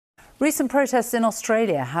Recent protests in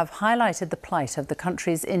Australia have highlighted the plight of the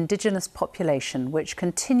country's indigenous population, which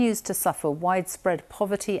continues to suffer widespread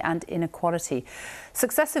poverty and inequality.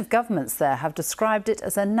 Successive governments there have described it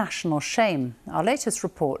as a national shame. Our latest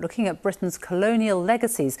report, looking at Britain's colonial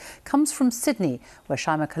legacies, comes from Sydney, where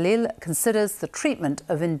Shaimaa Khalil considers the treatment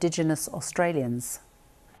of indigenous Australians.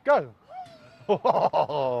 Go!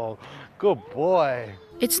 Oh, good boy.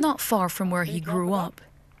 It's not far from where he grew up,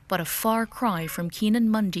 but a far cry from Keenan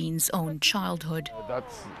Mundine's own childhood.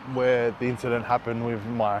 That's where the incident happened with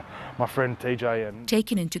my friend TJ.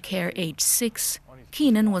 Taken into care aged 6,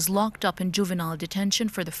 Keenan was locked up in juvenile detention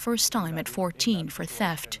for the first time at 14 for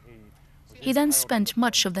theft. He then spent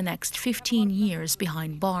much of the next 15 years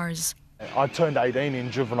behind bars. I turned 18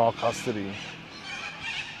 in juvenile custody.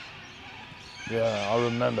 Yeah, I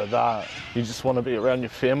remember that. You just want to be around your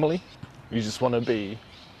family. You just want to be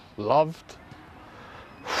loved.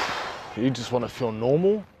 You just want to feel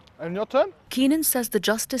normal. And your turn? Keenan says the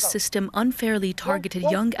justice system unfairly targeted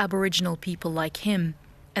young Aboriginal people like him,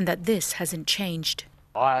 and that this hasn't changed.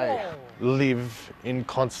 I live in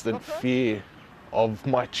constant fear of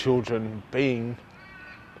my children being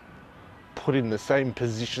put in the same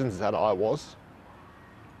positions that I was,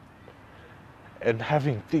 and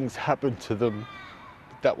having things happen to them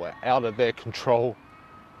that were out of their control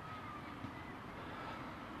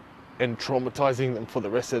and traumatizing them for the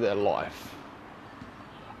rest of their life.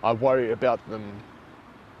 I worry about them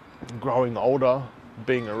growing older,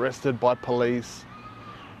 being arrested by police,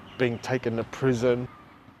 being taken to prison.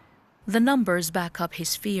 The numbers back up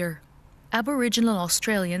his fear. Aboriginal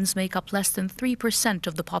Australians make up less than 3%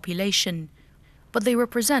 of the population, but they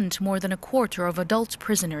represent more than a quarter of adult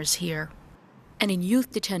prisoners here. And in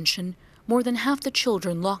youth detention, more than half the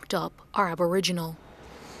children locked up are Aboriginal.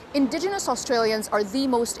 Indigenous Australians are the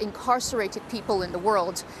most incarcerated people in the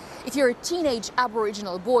world. If you're a teenage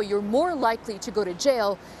Aboriginal boy, you're more likely to go to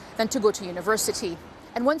jail than to go to university.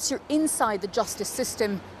 And once you're inside the justice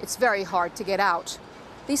system, it's very hard to get out.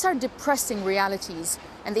 These are depressing realities,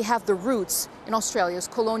 and they have their roots in Australia's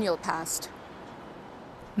colonial past.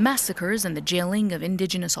 Massacres and the jailing of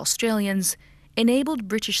Indigenous Australians enabled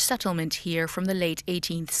British settlement here from the late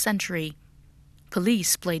 18th century.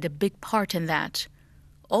 Police played a big part in that,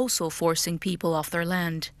 also forcing people off their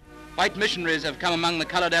land. White missionaries have come among the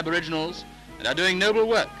coloured Aboriginals and are doing noble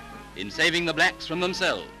work in saving the blacks from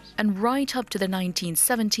themselves. And right up to the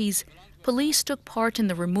 1970s, police took part in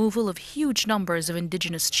the removal of huge numbers of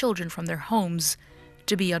Indigenous children from their homes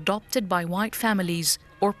to be adopted by white families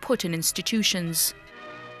or put in institutions.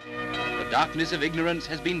 The darkness of ignorance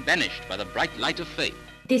has been banished by the bright light of faith.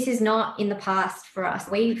 This is not in the past for us.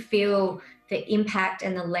 We feel the impact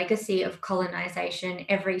and the legacy of colonisation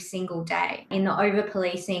every single day in the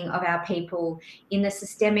over-policing of our people, in the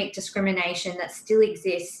systemic discrimination that still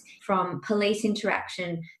exists from police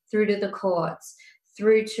interaction through to the courts,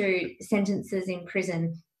 through to sentences in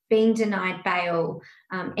prison, being denied bail,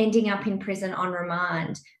 ending up in prison on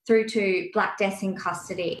remand, through to black deaths in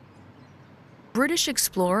custody. British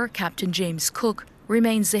explorer Captain James Cook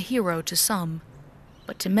remains a hero to some,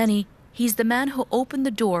 but to many, he's the man who opened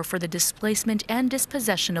the door for the displacement and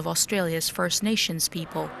dispossession of Australia's First Nations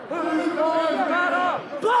people. Black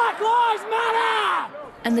Lives Matter!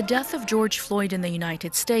 And the death of George Floyd in the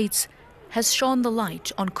United States has shone the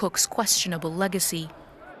light on Cook's questionable legacy.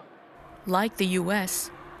 Like the US,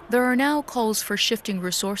 there are now calls for shifting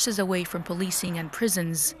resources away from policing and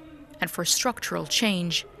prisons, and for structural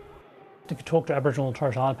change. If you talk to Aboriginal and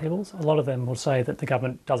Torres Strait peoples, a lot of them will say that the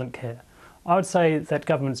government doesn't care. I would say that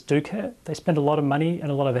governments do care. They spend a lot of money and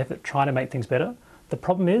a lot of effort trying to make things better. The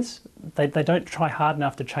problem is they don't try hard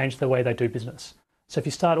enough to change the way they do business. So if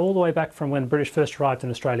you start all the way back from when the British first arrived in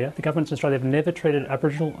Australia, the governments in Australia have never treated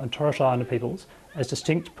Aboriginal and Torres Strait Islander peoples as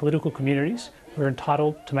distinct political communities who are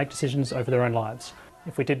entitled to make decisions over their own lives.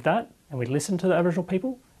 If we did that and we listened to the Aboriginal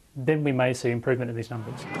people, then we may see improvement in these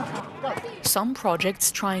numbers. Some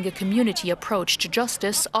projects trying a community approach to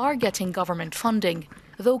justice are getting government funding,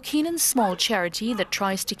 though Keenan's small charity that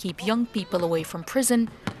tries to keep young people away from prison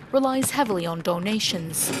relies heavily on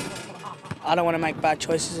donations. I don't want to make bad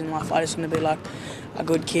choices in life. I just want to be like a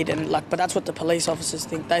good kid, and but that's what the police officers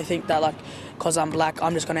think. They think that because I'm black,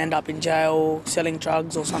 I'm just going to end up in jail selling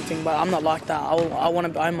drugs or something, but I'm not like that. I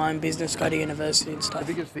want to own my own business, go to university and stuff.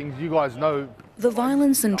 The biggest things you guys know. The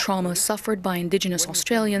violence and trauma suffered by Indigenous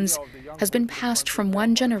Australians has been passed from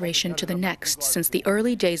one generation to the next since the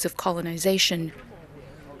early days of colonisation.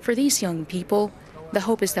 For these young people, the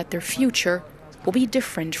hope is that their future will be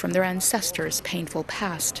different from their ancestors' painful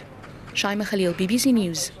past. Shaimaa Khalil, BBC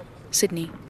News, Sydney.